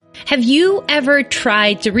Have you ever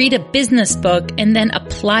tried to read a business book and then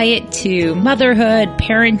apply it to motherhood,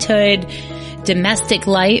 parenthood, domestic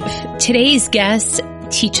life? Today's guests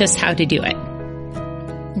teach us how to do it.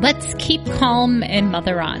 Let's keep calm and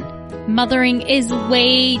mother on. Mothering is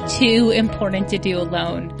way too important to do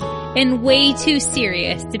alone and way too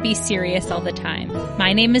serious to be serious all the time.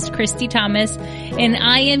 My name is Christy Thomas, and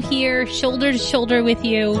I am here shoulder to shoulder with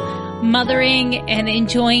you, mothering and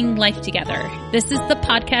enjoying life together. This is the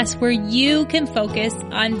podcast where you can focus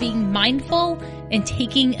on being mindful and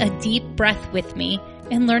taking a deep breath with me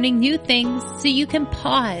and learning new things so you can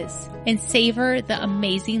pause and savor the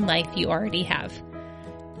amazing life you already have.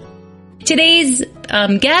 Today's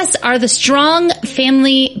guests are the Strong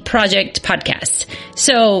Family Project podcast.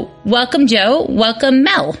 So welcome, Joe. Welcome,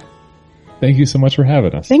 Mell. Thank you so much for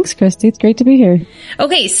having us. Thanks, Christy. It's great to be here.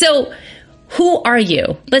 Okay, so who are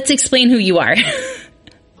you? Let's explain who you are.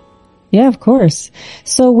 Yeah, of course.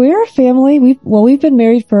 So we're a family. We've been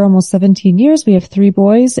married for almost 17 years. We have 3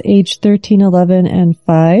 boys, aged 13, 11, and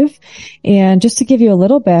 5. And just to give you a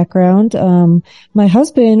little background, my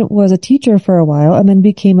husband was a teacher for a while and then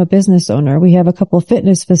became a business owner. We have a couple of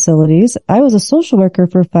fitness facilities. I was a social worker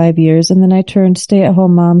for 5 years, and then I turned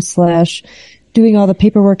stay-at-home mom / doing all the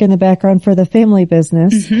paperwork in the background for the family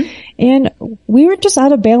business. Mm-hmm. And we were just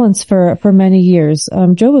out of balance for many years.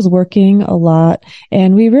 Joe was working a lot,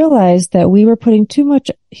 and we realized that he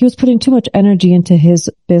was putting too much energy into his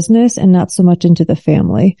business and not so much into the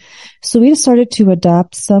family. So we decided to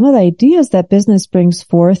adopt some of the ideas that business brings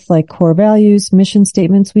forth, like core values, mission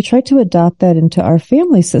statements. We tried to adopt that into our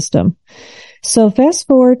family system. So fast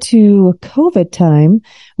forward to COVID time,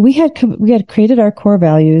 we had created our core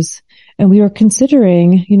values. And we were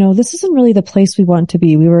considering, this isn't really the place we want to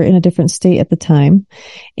be. We were in a different state at the time.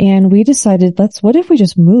 And we decided, what if we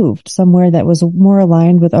just moved somewhere that was more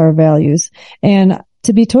aligned with our values? And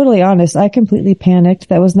to be totally honest, I completely panicked.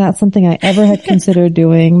 That was not something I ever had considered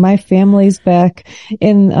doing. My family's back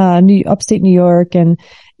in upstate New York, and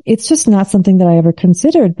it's just not something that I ever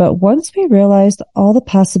considered. But once we realized all the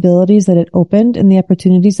possibilities that it opened and the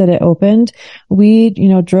opportunities that it opened, we,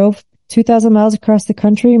 drove 2,000 miles across the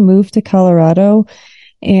country, moved to Colorado,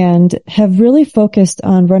 and have really focused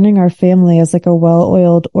on running our family as like a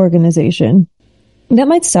well-oiled organization. That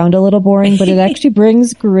might sound a little boring, but it actually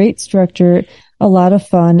brings great structure, a lot of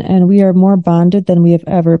fun, and we are more bonded than we have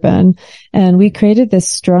ever been. And we created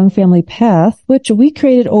this Strong Family Path, which we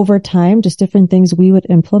created over time, just different things we would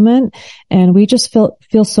implement. And we just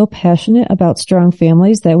feel so passionate about strong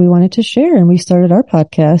families that we wanted to share. And we started our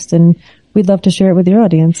podcast, and we'd love to share it with your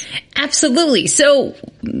audience. Absolutely. So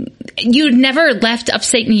you never left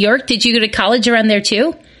upstate New York. Did you go to college around there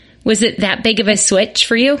too? Was it that big of a switch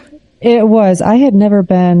for you? It was. I had never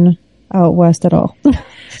been out west at all.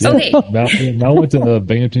 Okay. Mel went to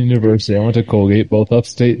Binghamton University. I went to Colgate, both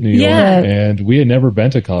upstate New York. Yeah. And we had never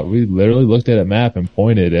been to college. We literally looked at a map and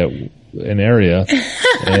pointed at an area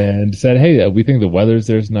and said, hey, we think the weather's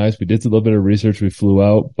there's nice. We did a little bit of research. We flew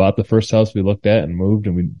out, bought the first house we looked at, and moved,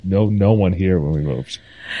 and we know no one here when we moved.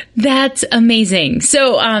 That's amazing.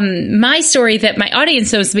 So my story that my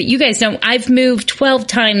audience knows, but you guys don't, I've moved 12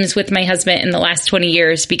 times with my husband in the last 20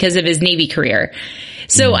 years because of his Navy career.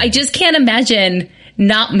 So I just can't imagine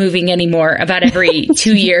not moving anymore about every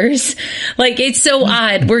 2 years. Like, it's so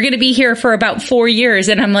odd. We're going to be here for about 4 years,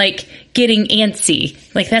 and I'm like getting antsy.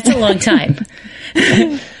 Like, that's a long time.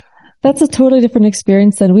 That's a totally different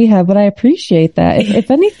experience than we have, but I appreciate that. If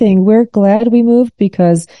anything, we're glad we moved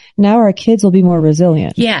because now our kids will be more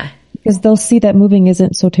resilient. Yeah. Because they'll see that moving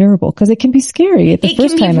isn't so terrible, because it can be scary at the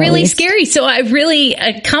first time. It can be really scary. So I really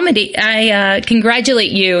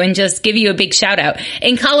congratulate you and just give you a big shout out.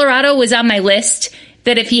 And Colorado was on my list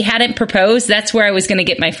that if he hadn't proposed, that's where I was going to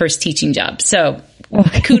get my first teaching job. So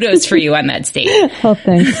kudos for you on that state. Oh,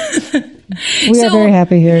 thanks. We are very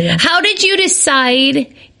happy here. Yeah. How did you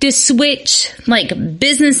decide to switch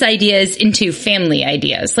business ideas into family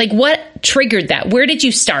ideas? Like, what triggered that? Where did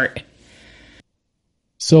you start?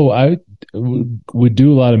 So I would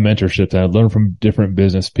do a lot of mentorships. I'd learn from different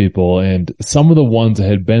business people, and some of the ones that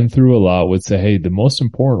had been through a lot would say, hey, the most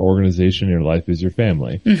important organization in your life is your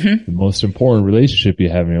family. Mm-hmm. The most important relationship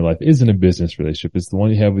you have in your life isn't a business relationship. It's the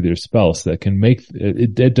one you have with your spouse that can make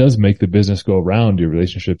it does make the business go around your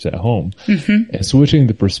relationships at home. Mm-hmm. And switching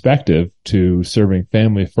the perspective to serving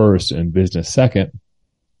family first and business second,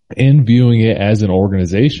 and viewing it as an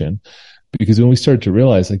organization. Because when we start to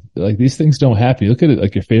realize like these things don't happen, you look at it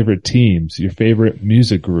like your favorite teams, your favorite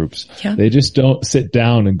music groups. Yeah. They just don't sit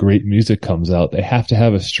down and great music comes out. They have to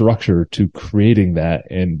have a structure to creating that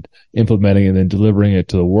and implementing and then delivering it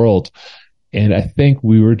to the world. And I think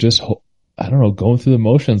we were just I don't know, going through the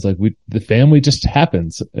motions. Like the family just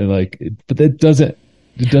happens. But it doesn't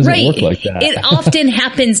work like that. It often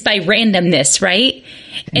happens by randomness, right?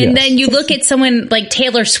 And then you look at someone like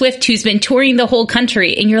Taylor Swift, who's been touring the whole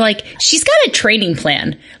country, and you're like, she's got a training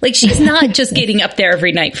plan. Like, she's not just getting up there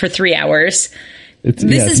every night for 3 hours.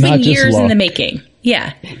 This has been years in the making.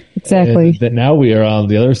 Yeah. Exactly. That now we are on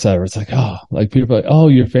the other side where it's like, people are like, oh,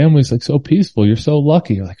 your family's like so peaceful. You're so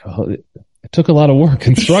lucky. You're like, oh, it took a lot of work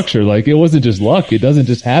and structure. Like, it wasn't just luck. It doesn't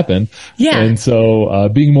just happen. Yeah. And so,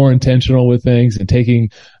 being more intentional with things and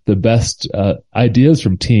taking the best, ideas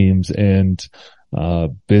from teams and,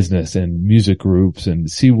 business and music groups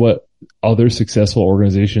and see what other successful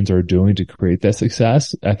organizations are doing to create that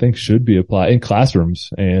success, I think should be applied in classrooms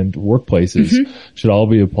and workplaces, should all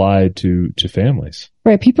be applied to families.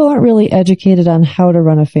 Right. People aren't really educated on how to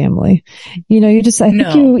run a family. You know, I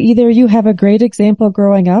think you have a great example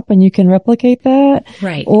growing up and you can replicate that.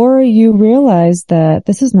 Right. Or you realize that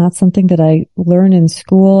this is not something that I learn in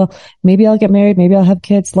school. Maybe I'll get married. Maybe I'll have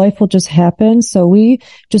kids. Life will just happen. So we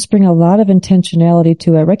just bring a lot of intentionality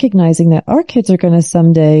to it, recognizing that our kids are going to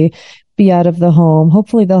someday be out of the home.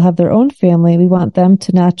 Hopefully they'll have their own family. We want them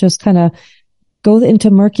to not just kind of go into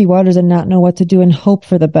murky waters and not know what to do and hope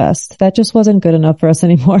for the best. That just wasn't good enough for us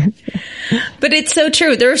anymore. But it's so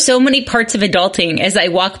true. There are so many parts of adulting as I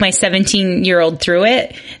walk my 17-year-old through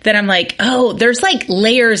it that I'm like, oh, there's like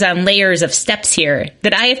layers on layers of steps here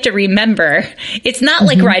that I have to remember. It's not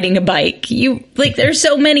like riding a bike. There's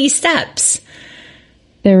so many steps.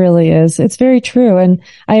 There really is. It's very true. And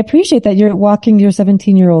I appreciate that you're walking your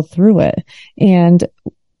 17-year-old through it. And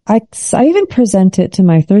I even present it to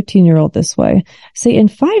my 13-year-old this way. Say, in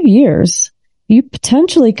 5 years, you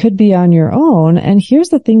potentially could be on your own, and here's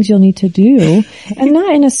the things you'll need to do, and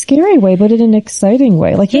not in a scary way, but in an exciting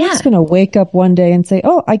way. Like, you're just going to wake up one day and say,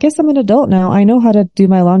 oh, I guess I'm an adult now. I know how to do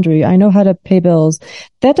my laundry. I know how to pay bills.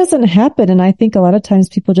 That doesn't happen. And I think a lot of times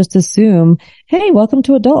people just assume, hey, welcome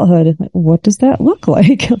to adulthood. What does that look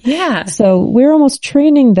like? Yeah. So we're almost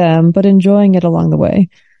training them, but enjoying it along the way.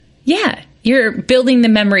 Yeah. You're building the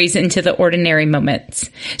memories into the ordinary moments.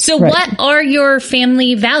 So what are your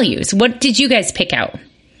family values? What did you guys pick out?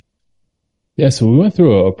 Yeah, so we went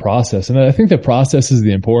through a process, and I think the process is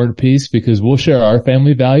the important piece because we'll share our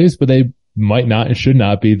family values, but they might not and should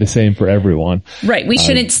not be the same for everyone. Right. We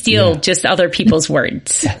shouldn't steal just other people's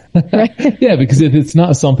words. Yeah, because if it's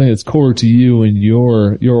not something that's core to you and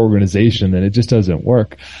your organization, then it just doesn't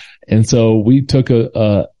work. And so we took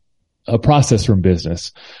a process from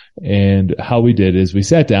business. And how we did is we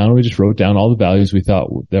sat down and we just wrote down all the values we thought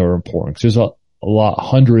that were important. 'Cause there's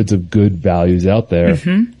hundreds of good values out there.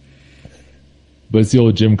 But it's the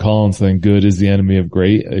old Jim Collins thing, good is the enemy of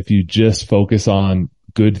great. If you just focus on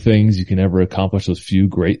good things, you can never accomplish those few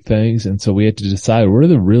great things. And so we had to decide what are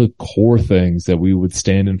the real core things that we would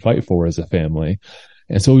stand and fight for as a family.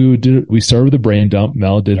 And so we started with a brain dump.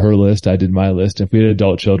 Mel did her list. I did my list. If we had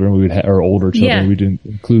adult children, we would have, or older children, we'd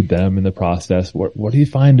include them in the process. What do you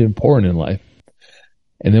find important in life?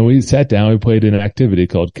 And then we sat down, we played an activity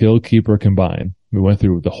called Kill, Keep, or Combine. We went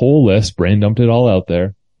through the whole list, brain dumped it all out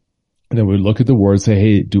there. And then we'd look at the words, say,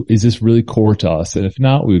 hey, is this really core to us? And if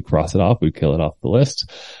not, we would cross it off. We'd kill it off the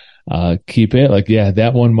list. Keep it, like, yeah,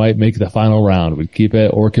 that one might make the final round. We'd keep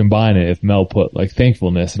it or combine it. If Mel put like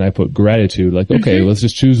thankfulness and I put gratitude, like, okay, let's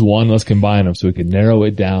just choose one. Let's combine them so we can narrow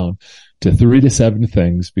it down to 3 to 7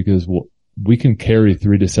 things because we can carry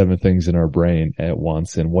 3 to 7 things in our brain at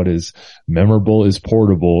once. And what is memorable is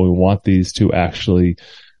portable. We want these to actually,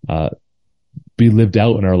 be lived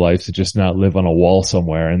out in our lives to just not live on a wall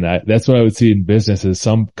somewhere. And that's what I would see in businesses.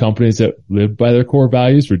 Some companies that live by their core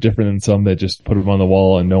values were different than some that just put them on the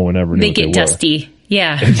wall and no one ever knew they get dusty.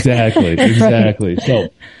 Yeah. Exactly. Exactly. So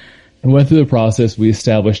we went through the process. We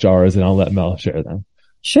established ours and I'll let Mel share them.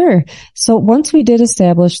 Sure. So once we did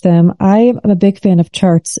establish them, I am a big fan of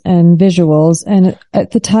charts and visuals. And at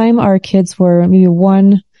the time our kids were maybe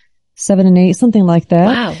 1, 7 and 8, something like that.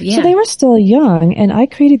 Wow, yeah. So they were still young and I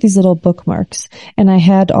created these little bookmarks and I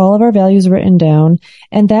had all of our values written down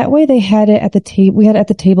and that way they had it at the table. We had it at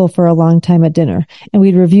the table for a long time at dinner and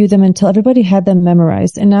we'd review them until everybody had them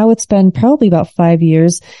memorized. And now it's been probably about 5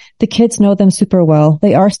 years. The kids know them super well.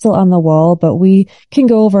 They are still on the wall, but we can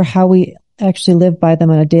go over how we actually live by them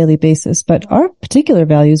on a daily basis. But our particular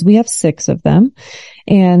values, we have 6 of them.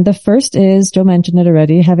 And the first is, Joe mentioned it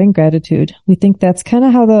already, having gratitude. We think that's kind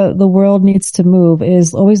of how the world needs to move,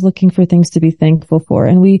 is always looking for things to be thankful for.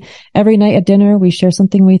 And every night at dinner, we share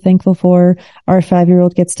something we're thankful for. Our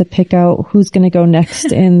 5-year-old gets to pick out who's going to go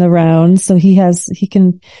next in the round. So he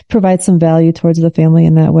can provide some value towards the family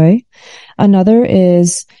in that way. Another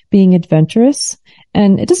is being adventurous.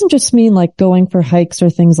 And it doesn't just mean like going for hikes or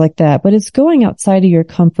things like that, but it's going outside of your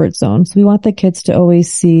comfort zone. So we want the kids to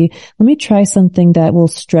always see, let me try something that will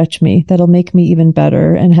stretch me, that'll make me even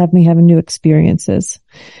better and have me have new experiences.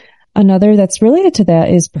 Another that's related to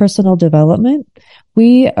that is personal development.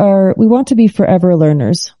 We want to be forever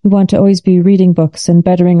learners. We want to always be reading books and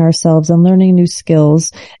bettering ourselves and learning new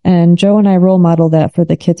skills. And Joe and I role model that for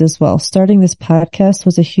the kids as well. Starting this podcast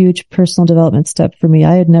was a huge personal development step for me.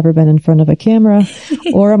 I had never been in front of a camera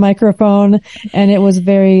or a microphone, and it was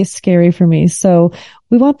very scary for me. So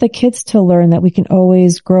we want the kids to learn that we can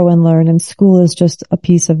always grow and learn, and school is just a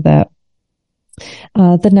piece of that.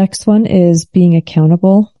 The next one is being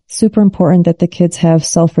accountable. Super important that the kids have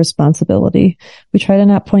self-responsibility. We try to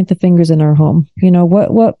not point the fingers in our home. You know,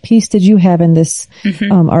 what piece did you have in this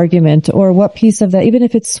argument, or what piece of that, even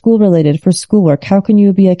if it's school related for schoolwork, how can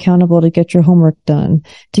you be accountable to get your homework done,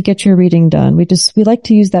 to get your reading done? We like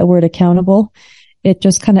to use that word accountable. It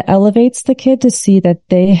just kind of elevates the kid to see that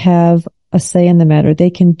they have a say in the matter. They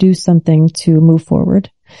can do something to move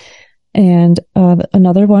forward. And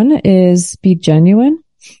another one is be genuine.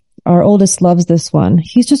 Our oldest loves this one.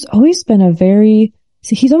 He's just always been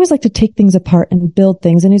he's always liked to take things apart and build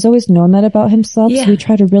things, and he's always known that about himself. Yeah. So we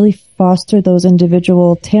try to really foster those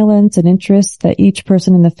individual talents and interests that each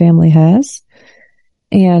person in the family has.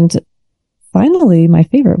 And finally, my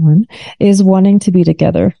favorite one is wanting to be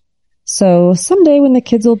together. So someday when the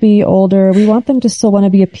kids will be older, we want them to still want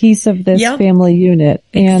to be a piece of this family unit.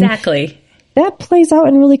 And exactly. That plays out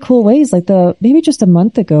in really cool ways. Like maybe just a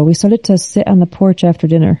month ago, we started to sit on the porch after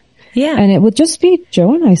dinner. Yeah. And it would just be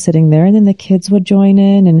Joe and I sitting there, and then the kids would join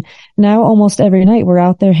in. And now almost every night we're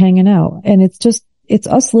out there hanging out. And it's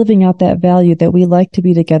us living out that value that we like to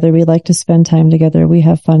be together. We like to spend time together. We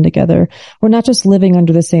have fun together. We're not just living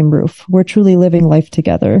under the same roof. We're truly living life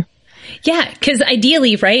together. Yeah, because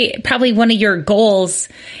ideally, right, probably one of your goals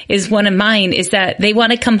is one of mine is that they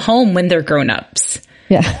want to come home when they're grown-ups.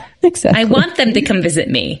 Yeah, exactly. I want them to come visit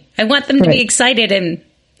me. I want them to be excited and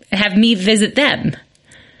have me visit them.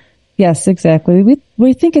 Yes, exactly.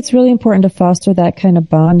 We think it's really important to foster that kind of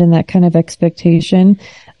bond and that kind of expectation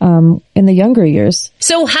in the younger years.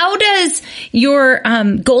 So how does your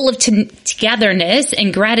goal of togetherness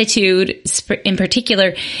and gratitude in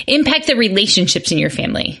particular impact the relationships in your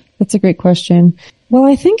family? That's a great question. Well,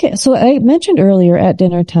 I think, so I mentioned earlier at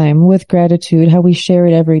dinner time with gratitude, how we share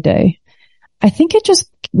it every day. I think it just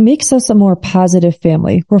makes us a more positive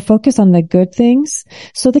family. We're focused on the good things.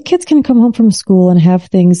 So the kids can come home from school and have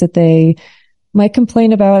things that they might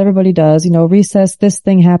complain about. Everybody does, recess, this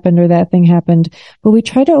thing happened or that thing happened. But we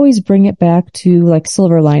try to always bring it back to like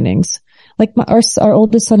silver linings. Like our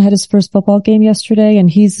oldest son had his first football game yesterday, and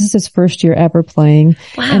this is his first year ever playing.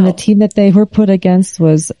 Wow. And the team that they were put against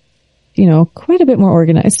was, quite a bit more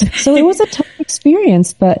organized. So it was a tough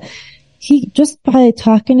experience, but just by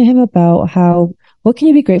talking to him about what can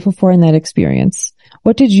you be grateful for in that experience?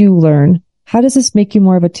 What did you learn? How does this make you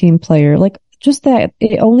more of a team player? Like just that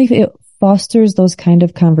it fosters those kind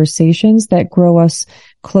of conversations that grow us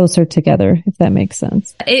closer together, if that makes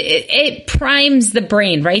sense. It primes the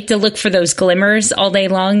brain, right? To look for those glimmers all day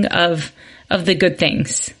long of the good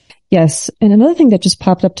things. Yes. And another thing that just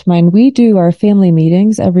popped up to mind, we do our family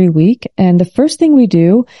meetings every week. And the first thing we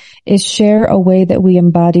do is share a way that we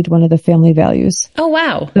embodied one of the family values. Oh,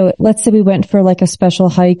 wow. So let's say we went for like a special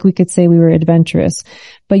hike. We could say we were adventurous.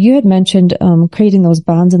 But you had mentioned creating those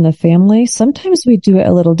bonds in the family. Sometimes we do it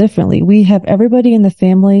a little differently. We have everybody in the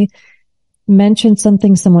family mention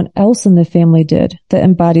something someone else in the family did that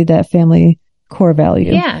embodied that family core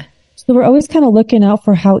value. Yeah. So we're always kind of looking out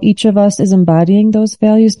for how each of us is embodying those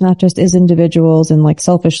values, not just as individuals and like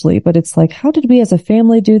selfishly, but it's like, how did we as a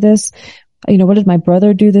family do this? What did my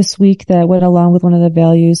brother do this week that went along with one of the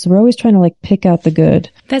values? So we're always trying to like pick out the good.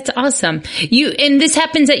 That's awesome. And this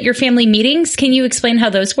happens at your family meetings. Can you explain how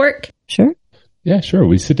those work? Sure. Yeah, sure.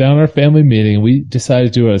 We sit down at our family meeting. We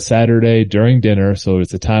decided to do it a Saturday during dinner. So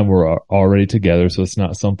it's a time we're already together. So it's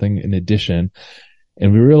not something in addition.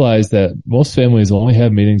 And we realized that most families only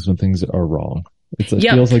have meetings when things are wrong. It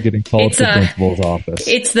feels like getting called to the principal's office.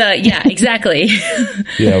 Exactly.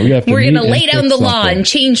 Yeah, we're going to lay down the law and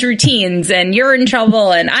change routines, and you're in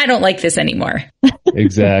trouble, and I don't like this anymore.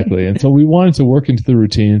 Exactly. And so we wanted to work into the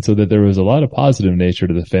routine so that there was a lot of positive nature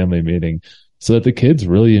to the family meeting so that the kids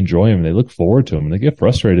really enjoy them. They look forward to them, and they get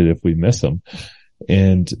frustrated if we miss them.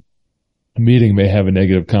 And a meeting may have a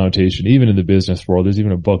negative connotation. Even in the business world, there's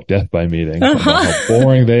even a book, Death by Meeting, about how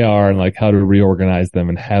boring they are and like how to reorganize them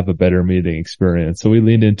and have a better meeting experience. So we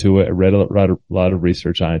leaned into it, read a lot of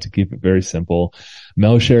research on it to keep it very simple.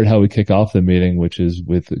 Mel shared how we kick off the meeting, which is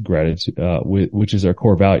with gratitude, which is our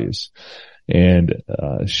core values. and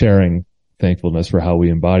sharing thankfulness for how we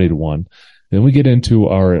embodied one. Then we get into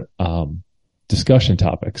our discussion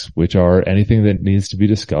topics, which are anything that needs to be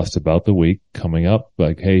discussed about the week coming up.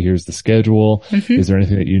 Like, hey, here's the schedule. Is there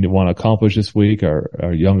anything that you want to accomplish this week?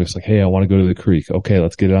 Our youngest, like, hey, I want to go to the creek. Okay,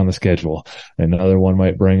 let's get it on the schedule. Another one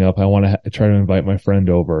might bring up, I want to try to invite my friend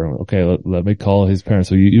over. Okay, let me call his parents.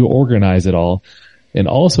 So you organize it all. And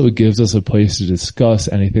also it gives us a place to discuss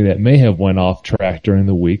anything that may have went off track during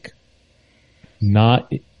the week, not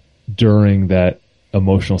during that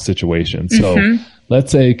emotional situation. So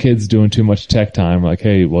let's say a kid's doing too much tech time, like,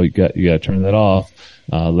 hey, well, you got to turn that off.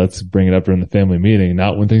 Let's bring it up during the family meeting,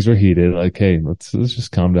 not when things are heated. Like, hey, let's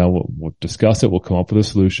just calm down. We'll discuss it. We'll come up with a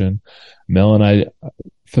solution. Mel and I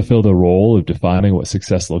fulfill the role of defining what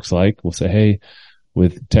success looks like. We'll say, hey,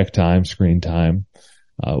 with tech time, screen time,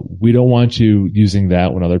 we don't want you using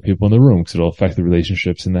that when other people in the room, because it'll affect the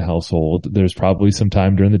relationships in the household. There's probably some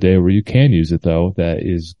time during the day where you can use it, though, that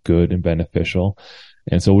is good and beneficial.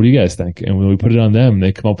 And so what do you guys think? And when we put it on them,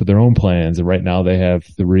 they come up with their own plans. And right now they have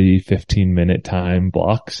 3 15-minute time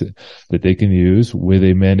blocks that they can use with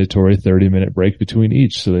a mandatory 30-minute break between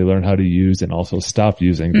each. So they learn how to use and also stop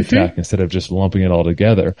using the tech instead of just lumping it all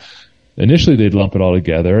together. Initially, they'd lump it all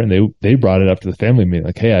together, and they brought it up to the family meeting,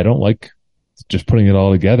 like, hey, I don't like just putting it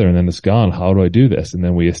all together and then it's gone. How do I do this? And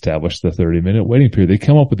then we established the 30-minute waiting period. They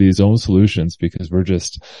come up with these own solutions because we're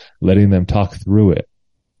just letting them talk through it.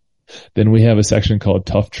 Then we have a section called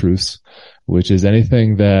Tough Truths, which is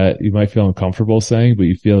anything that you might feel uncomfortable saying, but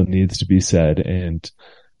you feel it needs to be said. And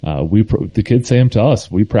the kids say them to us.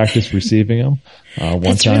 We practice receiving them. One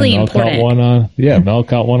That's time really Mel important. caught one on, Mel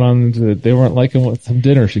caught one on, they weren't liking what some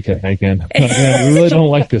dinner she kept making. Man, we really don't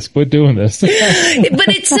like this. Quit doing this. But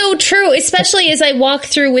it's so true, especially as I walk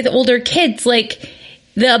through with older kids, like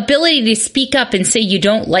the ability to speak up and say you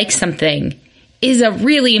don't like something is a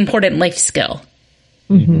really important life skill.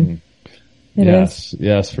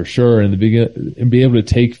 Yes, for sure. And be able to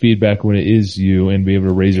take feedback when it is you and be able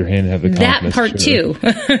to raise your hand and have the confidence. That part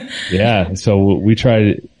too. Yeah. So we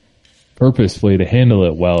try purposefully to handle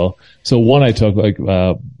it well. So one I took, like,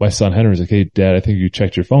 my son Henry was like, hey, Dad, I think you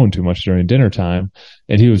checked your phone too much during dinner time.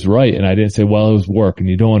 And he was right. And I didn't say, well, it was work and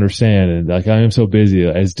you don't understand. And like, I am so busy.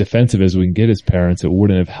 As defensive as we can get as parents, it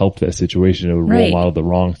wouldn't have helped that situation. It would role model the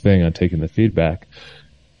wrong thing on taking the feedback.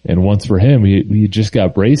 And once for him, he just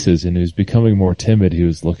got braces and he was becoming more timid. He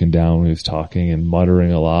was looking down when he was talking and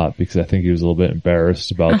muttering a lot because I think he was a little bit embarrassed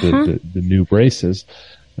about the new braces.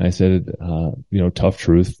 And I said, tough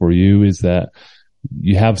truth for you is that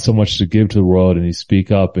you have so much to give to the world and you speak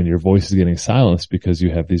up and your voice is getting silenced because you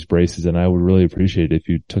have these braces. And I would really appreciate it if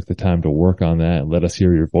you took the time to work on that and let us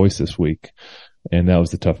hear your voice this week. And that was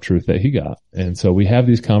the tough truth that he got. And so we have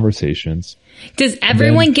these conversations. Does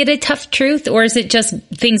everyone get a tough truth, or is it just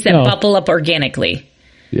things that bubble up organically?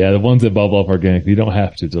 Yeah, the ones that bubble up organically, you don't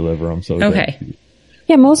have to deliver them. So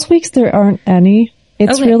yeah, most weeks there aren't any.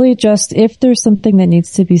 It's really just if there's something that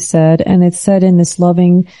needs to be said, and it's said in this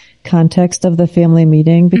loving context of the family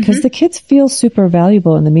meeting, because the kids feel super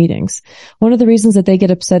valuable in the meetings. One of the reasons that they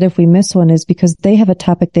get upset if we miss one is because they have a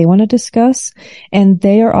topic they want to discuss, and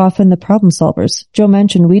they are often the problem solvers. Joe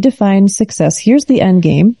mentioned we define success. Here's the end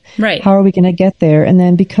game. Right. How are we going to get there? And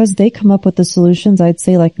then because they come up with the solutions, I'd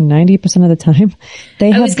say like 90% of the time,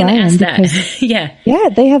 they have buy-in. Because, yeah,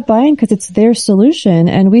 they have buy-in because it's their solution.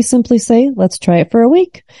 And we simply say, let's try it for a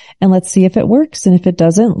week and let's see if it works. And if it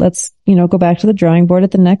doesn't, let's go back to the drawing board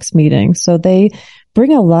at the next meeting. So they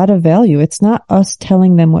bring a lot of value. It's not us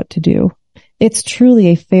telling them what to do. It's truly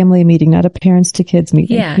a family meeting, not a parents to kids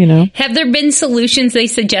meeting. Yeah. Have there been solutions they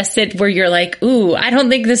suggested where you're like, ooh, I don't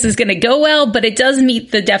think this is going to go well, but it does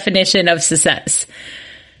meet the definition of success?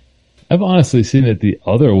 I've honestly seen it the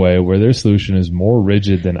other way, where their solution is more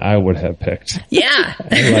rigid than I would have picked. Yeah.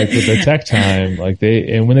 Like with the tech time,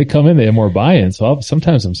 and when they come in, they have more buy-in. So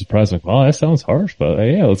sometimes I'm surprised, like, well, that sounds harsh, but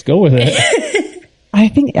yeah, let's go with it. I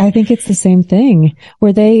think it's the same thing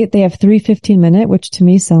where they have 3 15-minute, which to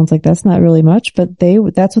me sounds like that's not really much, but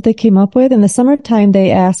that's what they came up with. In the summertime,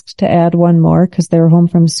 they asked to add one more because they were home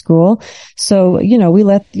from school. So,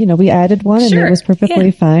 we added one and it was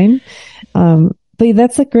perfectly fine. But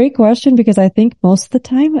that's a great question because I think most of the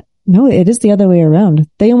time, no, it is the other way around.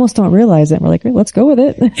 They almost don't realize it. We're like, let's go with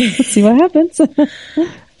it. Let's see what happens.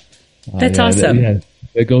 That's awesome.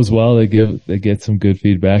 It goes well. They get some good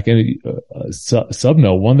feedback. And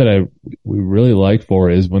sub-note, one that we really like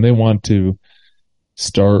for is when they want to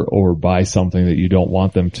start or buy something that you don't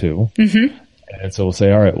want them to. And so we'll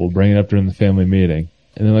say, all right, we'll bring it up during the family meeting.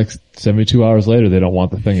 And then like 72 hours later, they don't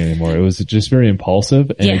want the thing anymore. It was just very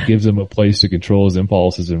impulsive, and it gives them a place to control his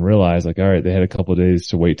impulses and realize like, all right, they had a couple of days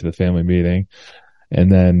to wait to the family meeting,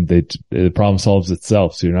 and then the problem solves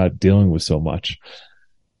itself. So you're not dealing with so much.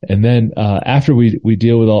 And then, after we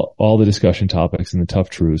deal with all the discussion topics and the tough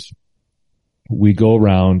truths, we go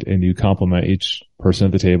around and you compliment each person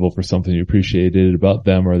at the table for something you appreciated about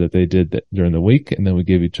them or that they did during the week. And then we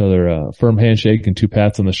give each other a firm handshake and 2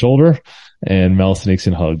 pats on the shoulder, and Mel sneaks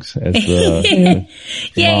in hugs as the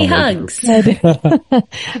yay, hugs.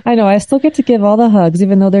 I know. I still get to give all the hugs,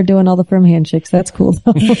 even though they're doing all the firm handshakes. That's cool.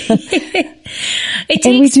 It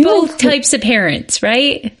takes both types of parents,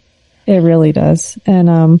 right? It really does.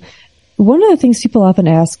 And, one of the things people often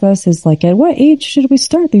ask us is like, at what age should we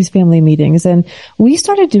start these family meetings? And we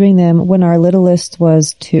started doing them when our littlest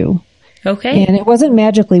was 2. Okay. And it wasn't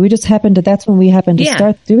magically. That's when we happened to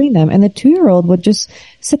start doing them. And the 2-year-old would just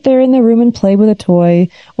sit there in the room and play with a toy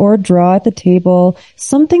or draw at the table,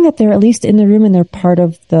 something that they're at least in the room and they're part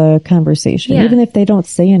of the conversation, even if they don't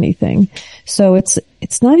say anything. So it's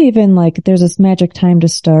not even like there's this magic time to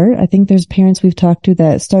start. I think there's parents we've talked to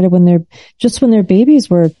that started when their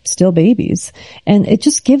babies were still babies. And it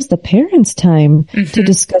just gives the parents time to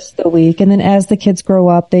discuss the week. And then as the kids grow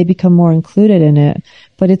up, they become more included in it.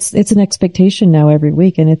 But it's an expectation now every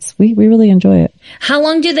week, and we really enjoy it. How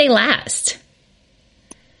long do they last?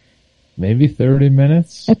 Maybe 30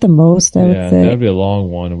 minutes. At the most, I would say. Yeah, that'd be a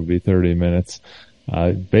long one. It would be 30 minutes.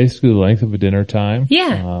 Basically the length of a dinner time.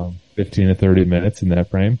 Yeah. 15 to 30 minutes in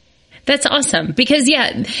that frame. That's awesome because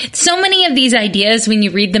so many of these ideas when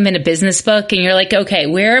you read them in a business book and you're like, okay,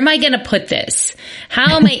 where am I going to put this?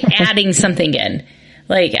 How am I adding something in?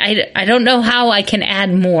 Like, I don't know how I can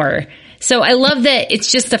add more. So I love that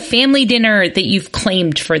it's just a family dinner that you've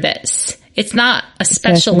claimed for this. It's not a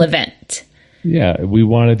special event. Yeah, we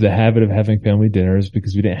wanted the habit of having family dinners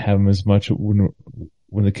because we didn't have them as much when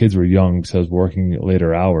the kids were young, because I was working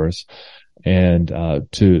later hours. And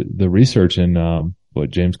to the research in what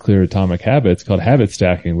James Clear Atomic Habits called habit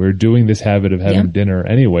stacking, we're doing this habit of having dinner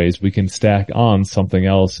anyways. We can stack on something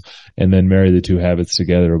else and then marry the 2 habits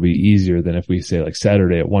together. It'll be easier than if we say like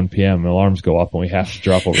Saturday at 1 p.m. alarms go up and we have to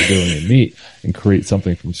drop what we're doing and meet and create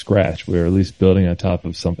something from scratch. We're at least building on top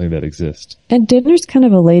of something that exists. And dinner's kind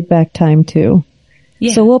of a laid back time too.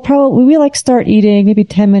 Yeah. So we like start eating maybe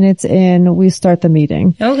 10 minutes in, we start the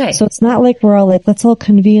meeting. Okay. So it's not like we're all like, let's all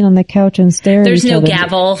convene on the couch and stare at each other. There's no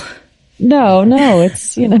gavel. No,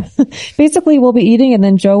 it's, basically we'll be eating and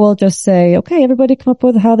then Joe will just say, okay, everybody come up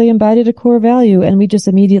with how they embodied a core value. And we just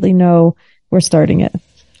immediately know we're starting it.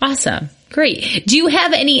 Awesome. Great. Do you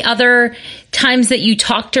have any other times that you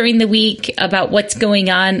talk during the week about what's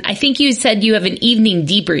going on? I think you said you have an evening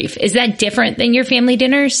debrief. Is that different than your family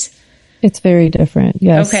dinners? It's very different.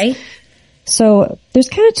 Yes. Okay. So there's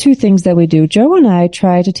kind of 2 things that we do. Joe and I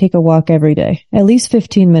try to take a walk every day, at least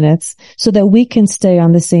 15 minutes, so that we can stay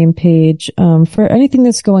on the same page for anything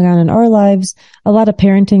that's going on in our lives. A lot of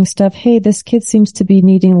parenting stuff. Hey, this kid seems to be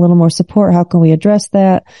needing a little more support. How can we address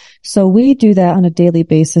that? So we do that on a daily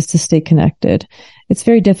basis to stay connected. It's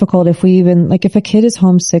very difficult if if a kid is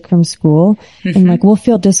homesick from school and we'll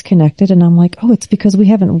feel disconnected, and I'm like, oh, it's because we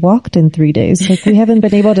haven't walked in 3 days. Like we haven't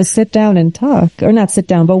been able to sit down and talk, or not sit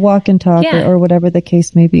down, but walk and talk or whatever the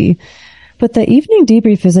case may be. But the evening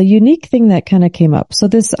debrief is a unique thing that kind of came up. So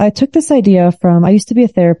I took this idea I used to be a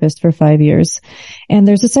therapist for 5 years, and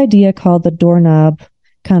there's this idea called the doorknob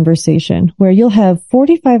conversation where you'll have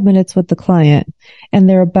 45 minutes with the client and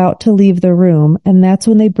they're about to leave the room, and that's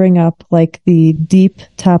when they bring up like the deep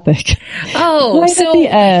topic. Oh, right, so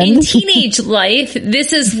in teenage life,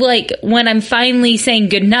 this is like when I'm finally saying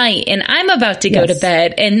goodnight and I'm about to go to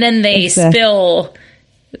bed, and then they spill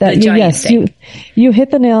the giant thing. You hit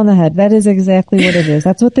the nail on the head. That is exactly what it is.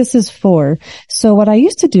 That's what this is for. So what I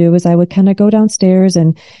used to do is I would kind of go downstairs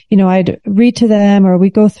and, I'd read to them, or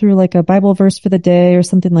we'd go through like a Bible verse for the day or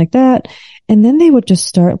something like that. And then they would just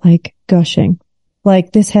start like gushing.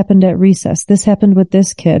 Like, this happened at recess. This happened with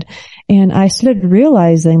this kid. And I started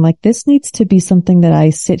realizing like this needs to be something that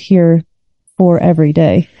I sit here for every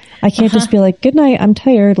day. I can't just be like, good night, I'm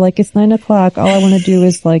tired. Like, it's 9 o'clock. All I want to do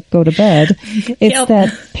is like go to bed. It's that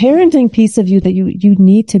parenting piece of you that you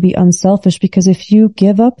need to be unselfish, because if you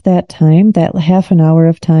give up that time, that half an hour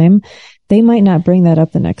of time, they might not bring that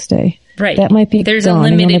up the next day. Right. That might be There's gone,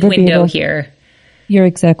 a limited window here. You're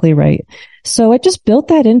exactly right. So I just built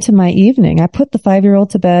that into my evening. I put the 5-year-old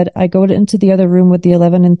to bed. I go into the other room with the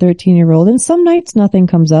 11 and 13-year-old. And some nights nothing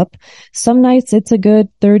comes up. Some nights it's a good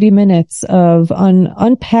 30 minutes of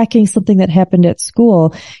unpacking something that happened at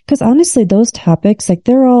school. Cause honestly, those topics, like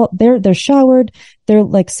they're showered. They're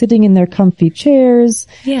like sitting in their comfy chairs.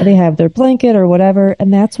 Yeah. They have their blanket or whatever.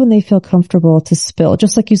 And that's when they feel comfortable to spill.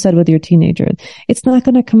 Just like you said with your teenager. It's not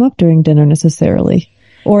going to come up during dinner necessarily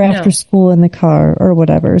or after school in the car or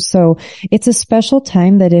whatever. So it's a special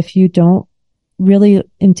time that if you don't really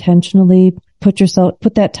intentionally put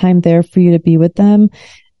that time there for you to be with them,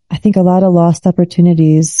 I think a lot of lost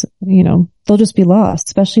opportunities, they'll just be lost,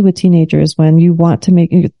 especially with teenagers when you want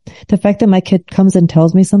to the fact that my kid comes and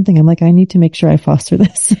tells me something, I'm like, I need to make sure I foster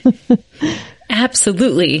this.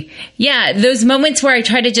 Absolutely. Yeah. Those moments where I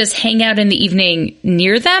try to just hang out in the evening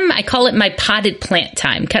near them, I call it my potted plant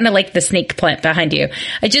time, kind of like the snake plant behind you.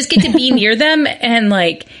 I just get to be near them. And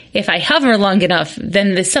like, if I hover long enough,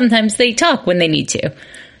 then sometimes they talk when they need to.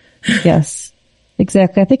 Yes,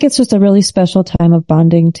 exactly. I think it's just a really special time of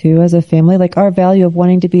bonding too, as a family, like our value of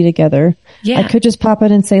wanting to be together. Yeah. I could just pop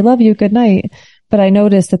in and say, love you, good night. But I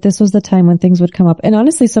noticed that this was the time when things would come up. And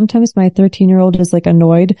honestly, sometimes my 13-year-old is like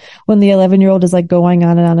annoyed when the 11-year-old is like going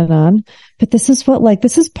on and on and on. But this is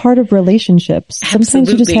part of relationships. Absolutely.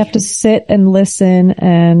 Sometimes you just have to sit and listen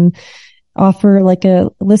and offer like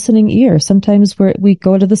a listening ear. Sometimes we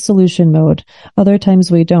go to the solution mode. Other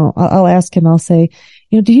times we don't. I'll ask him, I'll say,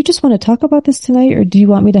 do you just want to talk about this tonight or do you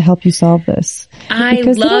want me to help you solve this? I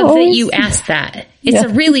love that you asked that. It's a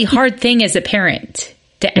really hard thing as a parent.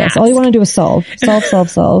 Yes, all you want to do is solve.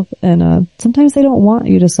 And sometimes they don't want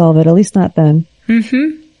you to solve it, at least not then.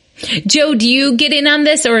 Mm-hmm. Joe, do you get in on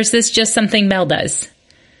this or is this just something Mel does?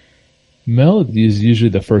 Mel is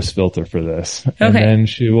usually the first filter for this. Okay. And then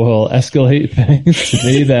she will escalate things to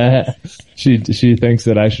me that she thinks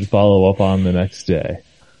that I should follow up on the next day.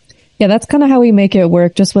 Yeah, that's kind of how we make it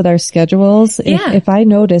work, just with our schedules. Yeah. If I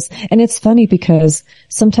notice, and it's funny because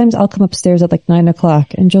sometimes I'll come upstairs at like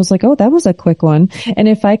 9:00 and Joe's like, oh, that was a quick one. And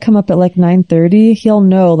if I come up at like 9:30, he'll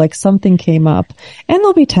know like something came up. And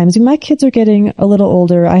there'll be times when my kids are getting a little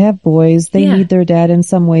older. I have boys. They need their dad in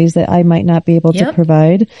some ways that I might not be able to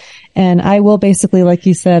provide. And I will basically, like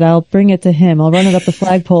you said, I'll bring it to him. I'll run it up the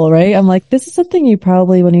flagpole, right? I'm like, this is something you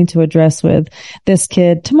probably will need to address with this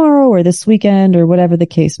kid tomorrow or this weekend or whatever the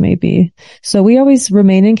case may be. So we always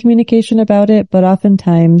remain in communication about it, but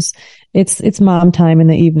oftentimes it's mom time in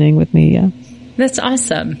the evening with me. Yeah. That's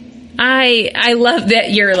awesome. I love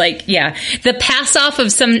that you're like, the pass off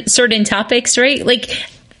of some certain topics, right? Like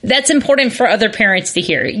that's important for other parents to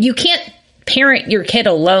hear. You can't parent your kid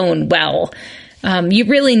alone well. You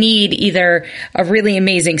really need either a really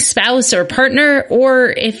amazing spouse or partner, or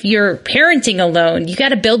if you're parenting alone, you got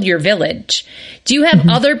to build your village. Do you have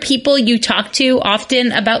other people you talk to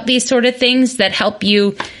often about these sort of things that help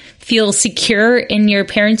you feel secure in your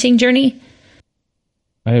parenting journey?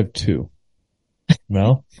 I have 2.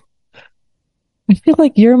 Mel? I feel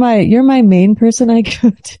like you're my main person I go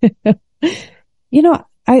to.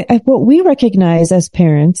 What we recognize as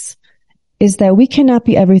parents is that we cannot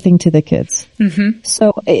be everything to the kids. Mm-hmm.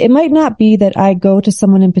 So it might not be that I go to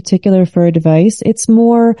someone in particular for advice. It's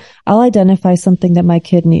more, I'll identify something that my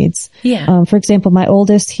kid needs. Yeah. For example, my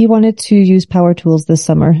oldest, he wanted to use power tools this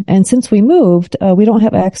summer. And since we moved, we don't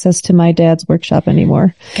have access to my dad's workshop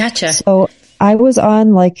anymore. Gotcha. So I was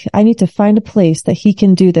on I need to find a place that he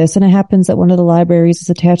can do this. And it happens that one of the libraries is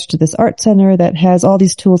attached to this art center that has all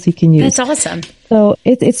these tools he can use. That's awesome. So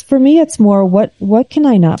it's for me, it's more what can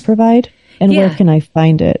I not provide? And where can I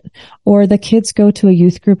find it? Or the kids go to a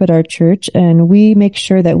youth group at our church and we make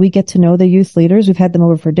sure that we get to know the youth leaders. We've had them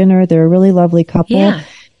over for dinner. They're a really lovely couple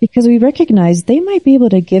because we recognize they might be able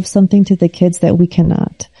to give something to the kids that we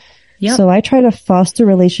cannot. Yep. So I try to foster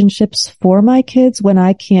relationships for my kids when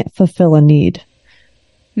I can't fulfill a need.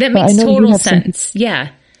 That makes total sense.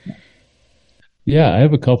 Yeah. Yeah. I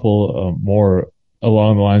have a couple more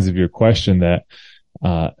along the lines of your question that,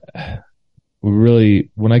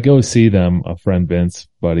 when I go see them, a friend Vince,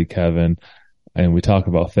 buddy Kevin, and we talk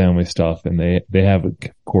about family stuff, and they have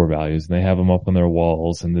core values and they have them up on their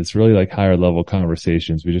walls, and it's really like higher level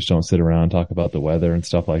conversations. We just don't sit around and talk about the weather and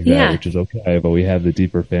stuff like that, which is okay, but we have the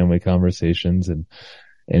deeper family conversations and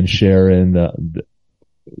share in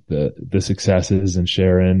the successes and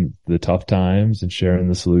share in the tough times and share in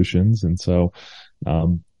the solutions. And so,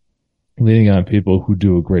 leaning on people who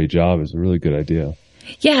do a great job is a really good idea.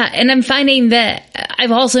 Yeah. And I'm finding that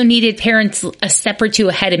I've also needed parents a step or two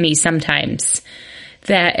ahead of me sometimes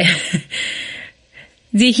that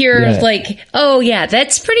to hear like, oh yeah,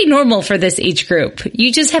 that's pretty normal for this age group.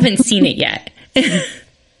 You just haven't seen it yet.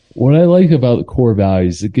 What I like about the core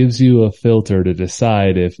values, it gives you a filter to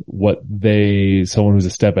decide if what someone who's a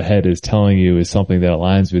step ahead is telling you is something that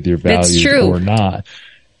aligns with your values or not.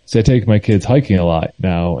 So I take my kids hiking a lot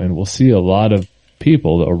now, and we'll see a lot of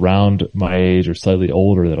people around my age or slightly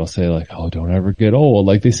older that'll say like, "Oh, don't ever get old."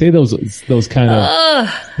 Like they say those kind of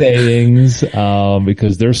sayings,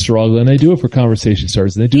 because they're struggling. They do it for conversation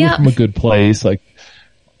starters, and they do it from a good place. Like,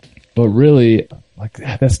 but really, like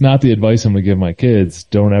that's not the advice I'm going to give my kids.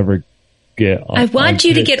 Don't ever get. I want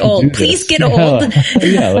you to get old. Please get old.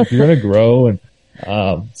 Yeah, like you're going to grow, and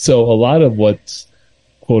so a lot of what's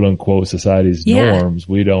quote unquote society's norms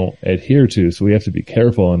we don't adhere to. So we have to be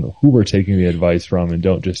careful on who we're taking the advice from, and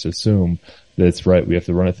don't just assume that it's right. We have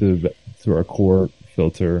to run it through our core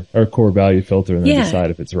filter, our core value filter, and then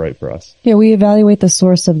decide if it's right for us. Yeah, we evaluate the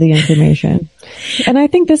source of the information. And I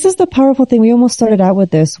think this is the powerful thing. We almost started out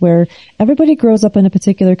with this, where everybody grows up in a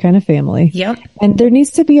particular kind of family. Yep. And there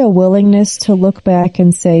needs to be a willingness to look back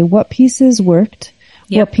and say, what pieces worked?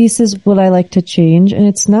 What pieces would I like to change? And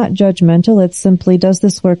it's not judgmental. It's simply, does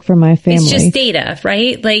this work for my family? It's just data,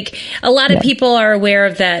 right? Like a lot of people are aware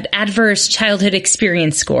of that adverse childhood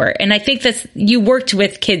experience score. And I think that you worked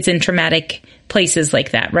with kids in traumatic places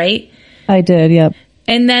like that, right? I did, yep.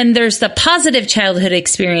 And then there's the positive childhood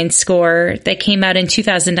experience score that came out in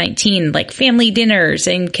 2019, like family dinners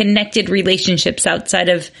and connected relationships outside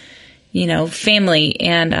of, family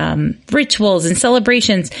and rituals and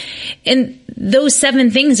celebrations. And those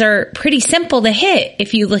 7 things are pretty simple to hit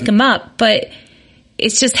if you look them up, but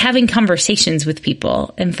it's just having conversations with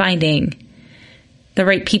people and finding the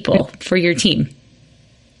right people for your team.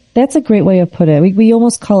 That's a great way of put it. We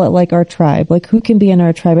almost call it like our tribe, like who can be in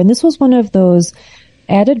our tribe. And this was one of those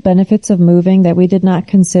added benefits of moving that we did not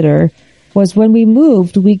consider. Was when we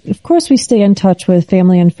moved, of course we stay in touch with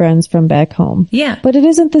family and friends from back home. Yeah. But it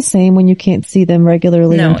isn't the same when you can't see them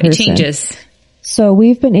regularly in person. No, it changes. So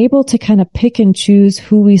we've been able to kind of pick and choose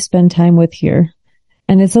who we spend time with here.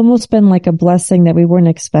 And it's almost been like a blessing that we weren't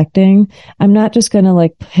expecting. I'm not just going to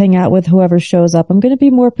like hang out with whoever shows up. I'm going to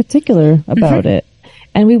be more particular about it.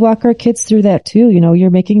 And we walk our kids through that too.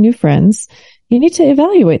 You're making new friends. You need to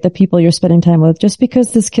evaluate the people you're spending time with. Just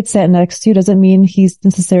because this kid sat next to you doesn't mean he's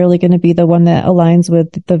necessarily going to be the one that aligns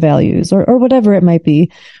with the values or whatever it might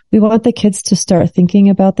be. We want the kids to start thinking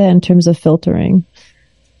about that in terms of filtering.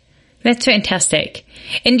 That's fantastic.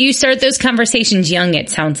 And you start those conversations young, it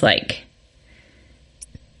sounds like.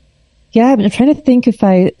 Yeah, I'm trying to think if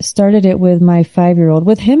I started it with my 5-year-old.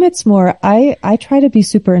 With him, it's more, I try to be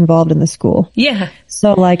super involved in the school. Yeah.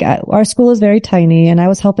 So like our school is very tiny, and I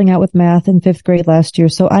was helping out with math in 5th grade last year.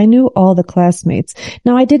 So I knew all the classmates.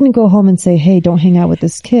 Now I didn't go home and say, hey, don't hang out with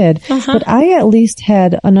this kid, but I at least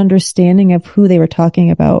had an understanding of who they were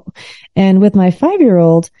talking about. And with my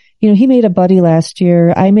 5-year-old, he made a buddy last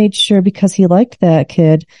year. I made sure, because he liked that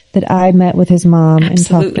kid, that I met with his mom and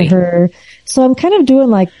talked to her. So I'm kind of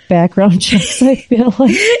doing like background checks, I feel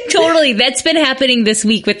like. Totally. That's been happening this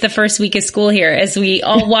week with the first week of school here as we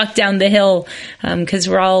all walk down the hill, because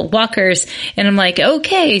we're all walkers. And I'm like,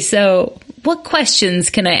 okay, so what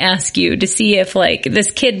questions can I ask you to see if like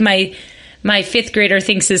this kid, my 5th grader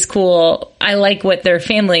thinks is cool. I like what their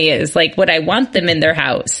family is, like what I want them in their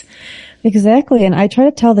house. Exactly. And I try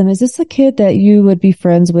to tell them, is this a kid that you would be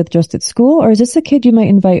friends with just at school, or is this a kid you might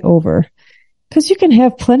invite over? Because you can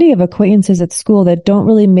have plenty of acquaintances at school that don't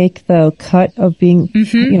really make the cut of being,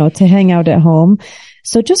 to hang out at home.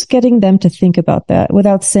 So just getting them to think about that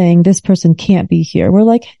without saying this person can't be here. We're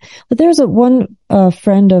like, but there's one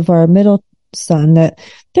friend of our middle son that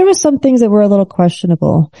there were some things that were a little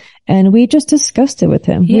questionable, and we just discussed it with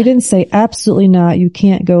him. Yeah. We didn't say absolutely not, you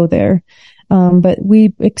can't go there. But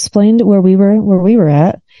we explained where we were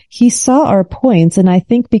at. He saw our points, and I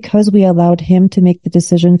think because we allowed him to make the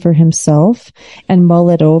decision for himself and mull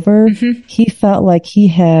it over, he felt like he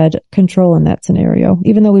had control in that scenario,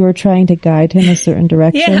 even though we were trying to guide him a certain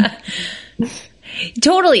direction. Yeah.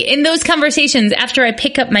 Totally. In those conversations, after I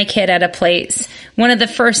pick up my kid at a place, one of the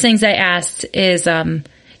first things I asked is,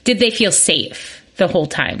 did they feel safe the whole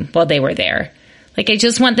time while they were there? Like, I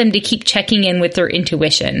just want them to keep checking in with their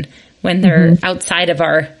intuition when they're outside of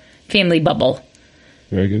our family bubble.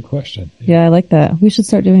 Very good question. Yeah, I like that. We should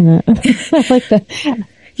start doing that. I like that.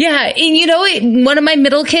 Yeah. And one of my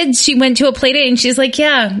middle kids, she went to a play date and she's like,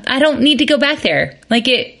 yeah, I don't need to go back there. Like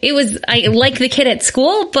it was, I like the kid at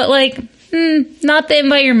school, but like, not the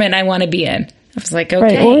environment I want to be in. I was like,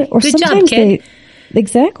 okay, right. Or good job, kid.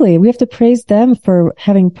 Exactly. We have to praise them for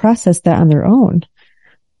having processed that on their own.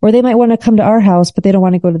 Or they might want to come to our house, but they don't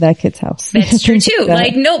want to go to that kid's house. That's true too.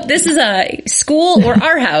 Like, nope, this is a school or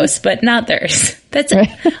our house, but not theirs. That's right.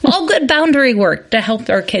 All good boundary work to help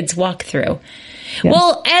our kids walk through. Yes.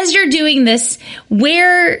 Well, as you're doing this,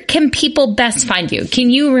 where can people best find you? Can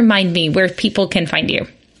you remind me where people can find you?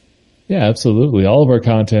 Yeah, absolutely. All of our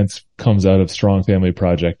content comes out of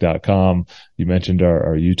strongfamilyproject.com. You mentioned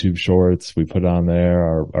our YouTube shorts. We put on there,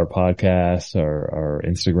 our podcasts, our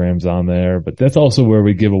Instagram's on there, but that's also where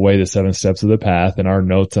we give away the 7 steps of the path and our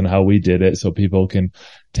notes on how we did it, so people can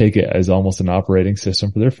take it as almost an operating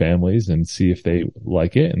system for their families and see if they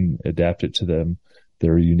like it and adapt it to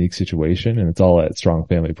their unique situation. And it's all at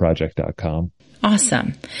strongfamilyproject.com.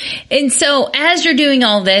 Awesome. And so as you're doing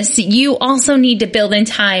all this, you also need to build in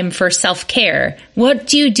time for self-care. What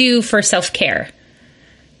do you do for self-care?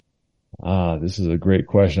 This is a great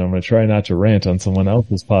question. I'm going to try not to rant on someone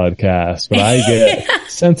else's podcast, but I get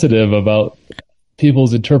sensitive about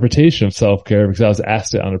people's interpretation of self-care because I was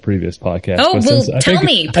asked it on a previous podcast. Oh, well, tell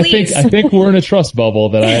me, please. I think we're in a trust bubble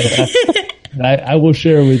that I will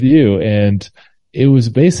share with you. And it was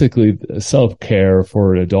basically self-care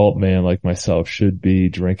for an adult man like myself should be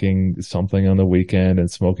drinking something on the weekend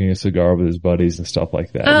and smoking a cigar with his buddies and stuff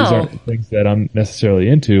like that. These aren't things that I'm necessarily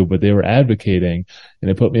into, but they were advocating,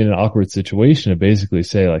 and it put me in an awkward situation to basically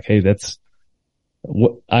say like, hey,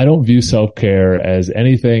 I don't view self-care as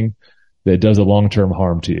anything that does a long-term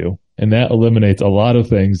harm to you. And that eliminates a lot of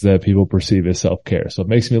things that people perceive as self-care. So it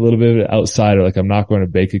makes me a little bit of an outsider. Like I'm not going to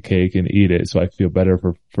bake a cake and eat it. So I feel better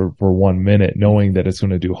for 1 minute knowing that it's going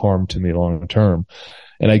to do harm to me long term.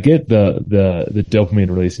 And I get the dopamine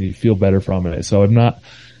release and you feel better from it. So I'm not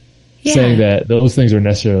saying that those things are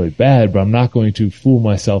necessarily bad, but I'm not going to fool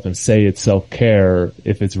myself and say it's self-care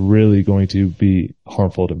if it's really going to be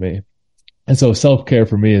harmful to me. And so self-care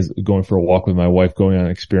for me is going for a walk with my wife, going on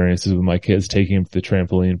experiences with my kids, taking them to the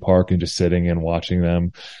trampoline park and just sitting and watching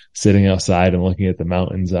them, sitting outside and looking at the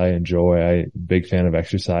mountains I enjoy. I'm a big fan of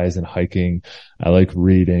exercise and hiking. I like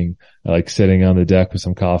reading. I like sitting on the deck with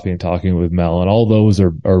some coffee and talking with Mell. And all those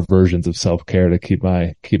are versions of self-care to keep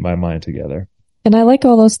my mind together. And I like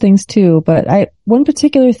all those things too. But one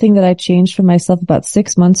particular thing that I changed for myself about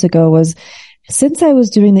 6 months ago was, since I was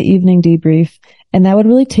doing the evening debrief, and that would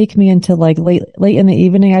really take me into like late in the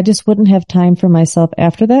evening, I just wouldn't have time for myself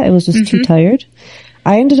after that. It was just too tired.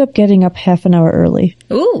 I ended up getting up half an hour early.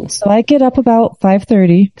 Ooh. So I get up about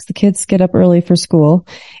 5:30 because the kids get up early for school.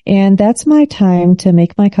 And that's my time to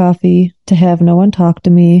make my coffee, to have no one talk to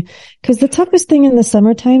me. Because the toughest thing in the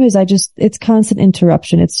summertime is it's constant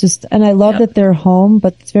interruption. And I love that they're home,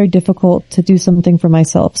 but it's very difficult to do something for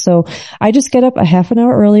myself. So I just get up a half an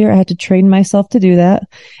hour earlier. I had to train myself to do that.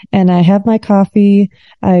 And I have my coffee.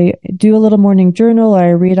 I do a little morning journal, or I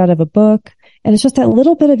read out of a book. And it's just that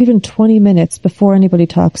little bit of even 20 minutes before anybody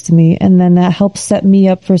talks to me. And then that helps set me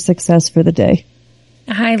up for success for the day.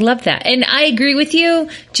 I love that. And I agree with you,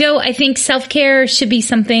 Joe. I think self-care should be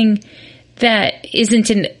something that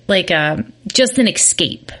isn't just an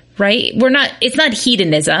escape, right? It's not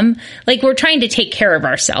hedonism. Like we're trying to take care of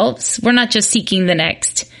ourselves. We're not just seeking the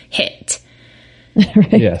next hit.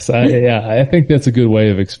 Right. Yes. I think that's a good way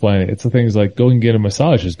of explaining it. It's the things like going and get a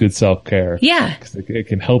massage is good self-care. Yeah. 'Cause it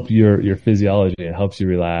can help your physiology. It helps you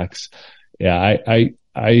relax. Yeah.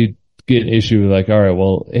 I get an issue with like, all right,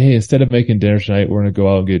 well, hey, instead of making dinner tonight, we're going to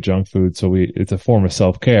go out and get junk food. So it's a form of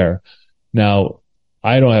self-care. Now,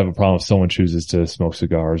 I don't have a problem if someone chooses to smoke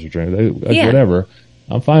cigars or drink, whatever.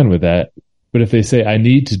 I'm fine with that. But if they say, I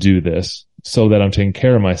need to do this so that I'm taking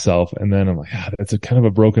care of myself, and then I'm like, that's a kind of a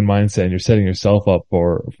broken mindset, and you're setting yourself up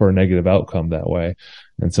for a negative outcome that way.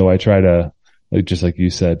 And so I try to, just like you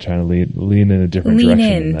said, trying to lean in a different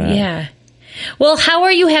direction than that. Yeah. Well, how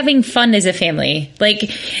are you having fun as a family?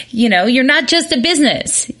 Like, you're not just a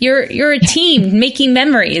business. You're a team making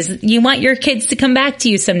memories. You want your kids to come back to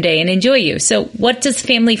you someday and enjoy you. So what does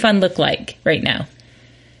family fun look like right now?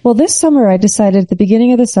 Well, this summer I decided at the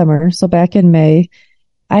beginning of the summer, so back in May,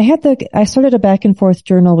 I started a back and forth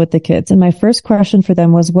journal with the kids. And my first question for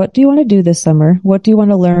them was, what do you want to do this summer? What do you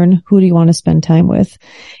want to learn? Who do you want to spend time with?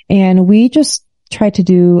 And we just tried to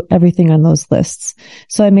do everything on those lists.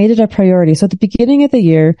 So I made it a priority. So at the beginning of the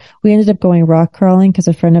year, we ended up going rock crawling because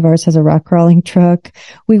a friend of ours has a rock crawling truck.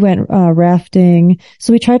 We went rafting.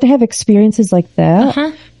 So we tried to have experiences like that.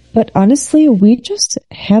 Uh-huh. But honestly, we just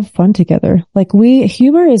have fun together. Like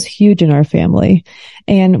humor is huge in our family,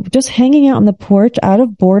 and just hanging out on the porch out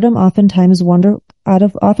of boredom oftentimes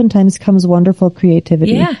comes wonderful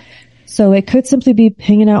creativity. Yeah. So it could simply be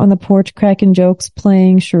hanging out on the porch, cracking jokes,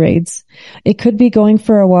 playing charades. It could be going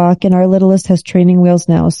for a walk, and our littlest has training wheels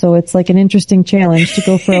now. So it's like an interesting challenge to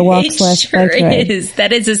go for a walk / bike ride. Is.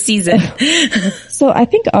 That is a season. So I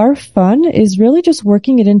think our fun is really just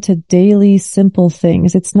working it into daily simple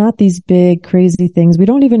things. It's not these big crazy things. We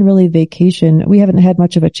don't even really vacation. We haven't had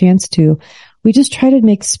much of a chance to. We just try to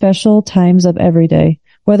make special times of every day.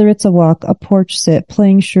 Whether it's a walk, a porch sit,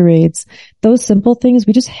 playing charades, those simple things,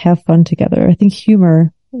 we just have fun together. I think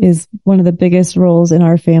humor is one of the biggest roles in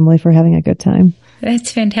our family for having a good time.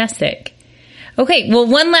 That's fantastic. Okay, well,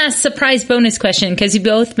 one last surprise bonus question, because you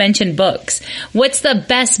both mentioned books. What's the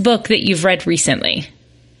best book that you've read recently?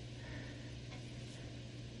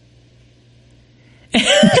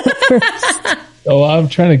 Oh, I'm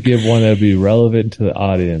trying to give one that'd be relevant to the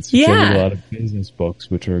audience. Yeah. I read a lot of business books,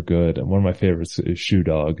 which are good. And one of my favorites is Shoe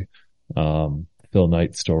Dog, Phil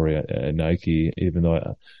Knight's story at Nike. Even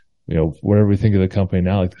though, whatever we think of the company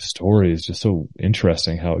now, like the story is just so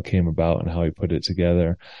interesting how it came about and how he put it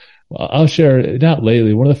together. Well, I'll share, not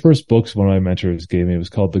lately, one of the first books one of my mentors gave me was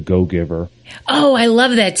called The Go-Giver. Oh, I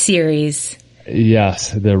love that series.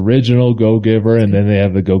 Yes, the original Go-Giver, and then they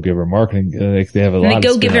have the Go-Giver marketing. They have a lot of the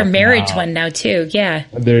Go-Giver marriage now. one now too. Yeah.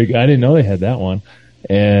 There, I didn't know they had that one.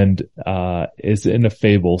 And, it's in a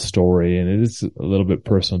fable story, and it is a little bit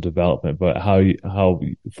personal development, but how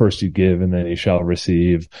first you give and then you shall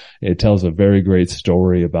receive. It tells a very great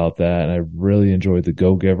story about that. And I really enjoyed the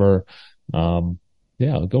Go-Giver.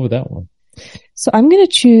 Yeah, I'll go with that one. So I'm going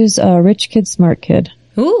to choose Rich Kid, Smart Kid.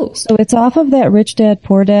 Ooh. So it's off of that Rich Dad,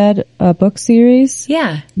 Poor Dad book series.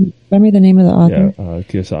 Yeah. Remember the name of the author? Yeah,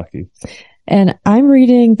 Kiyosaki. And I'm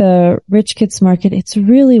reading the Rich Kid, Smart Kid. It's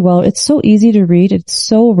it's so easy to read. It's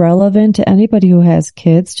so relevant to anybody who has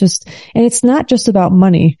kids. And it's not just about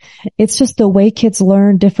money. It's just the way kids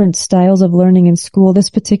learn, different styles of learning in school. This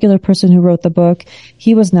particular person who wrote the book,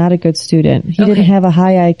 he was not a good student. He didn't have a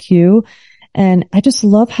high IQ. And I just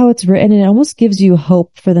love how it's written, and it almost gives you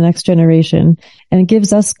hope for the next generation, and it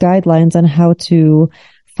gives us guidelines on how to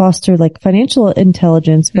foster like financial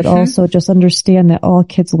intelligence, but also just understand that all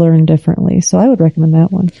kids learn differently. So I would recommend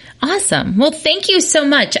that one. Awesome. Well, thank you so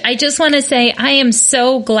much. I just want to say I am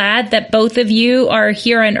so glad that both of you are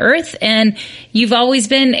here on Earth, and you've always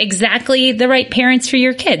been exactly the right parents for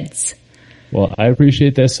your kids. Well, I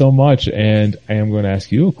appreciate that so much, and I am going to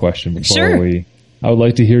ask you a question before I would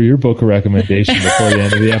like to hear your book recommendation before the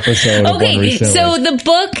end of the episode. Okay, so the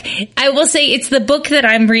book, I will say it's the book that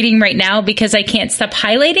I'm reading right now because I can't stop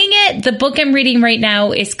highlighting it. The book I'm reading right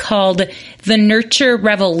now is called The Nurture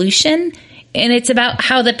Revolution, and it's about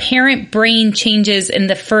how the parent brain changes in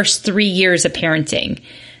the first 3 years of parenting.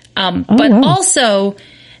 Also,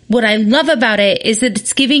 what I love about it is that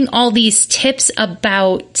it's giving all these tips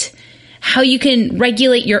about how you can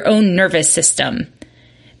regulate your own nervous system.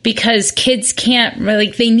 Because kids can't really,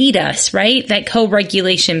 they need us, right? That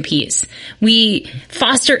co-regulation piece. We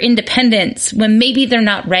foster independence when maybe they're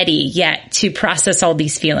not ready yet to process all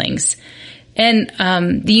these feelings. And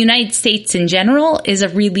the United States in general is a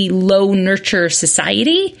really low nurture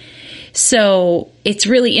society. So it's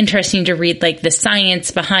really interesting to read like the science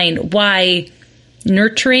behind why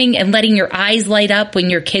nurturing and letting your eyes light up when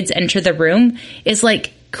your kids enter the room is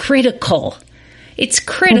like critical. It's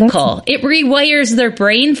critical. It rewires their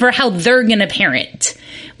brain for how they're going to parent,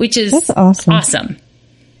 which is awesome.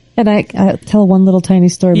 And I'll tell one little tiny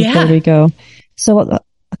story before we go. So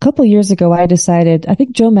a couple years ago, I decided, I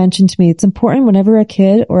think Joe mentioned to me, it's important whenever a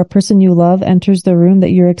kid or a person you love enters the room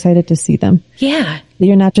that you're excited to see them. Yeah. That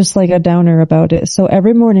you're not just like a downer about it. So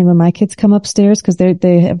every morning when my kids come upstairs, because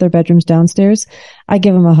they have their bedrooms downstairs, I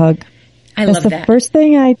give them a hug. That's the first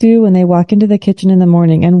thing I do when they walk into the kitchen in the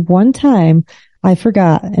morning. And one time, I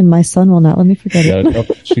forgot, and my son will not let me forget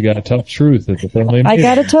it. She got a tough truth at the family meeting. I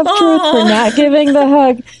got a tough truth for not giving the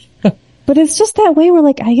hug. But it's just that way where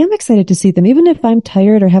like, I am excited to see them. Even if I'm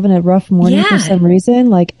tired or having a rough morning for some reason,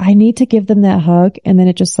 like I need to give them that hug, and then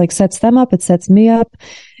it just like sets them up. It sets me up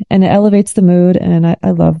and it elevates the mood. And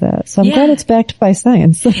I love that. So I'm glad it's backed by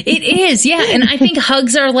science. It is. Yeah. And I think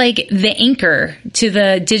hugs are like the anchor to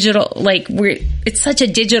the digital, it's such a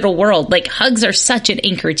digital world. Like hugs are such an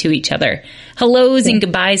anchor to each other. Hellos and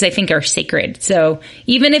goodbyes, I think, are sacred. So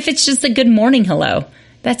even if it's just a good morning hello,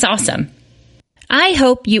 that's awesome. I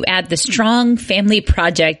hope you add the Strong Family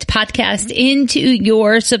Project podcast into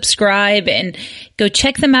your subscribe and go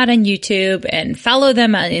check them out on YouTube and follow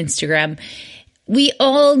them on Instagram. We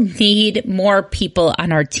all need more people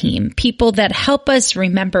on our team, people that help us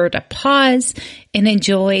remember to pause and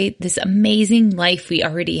enjoy this amazing life we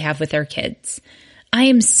already have with our kids. I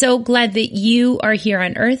am so glad that you are here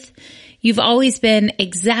on Earth. You've always been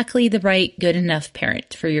exactly the right good enough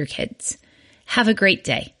parent for your kids. Have a great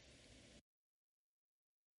day.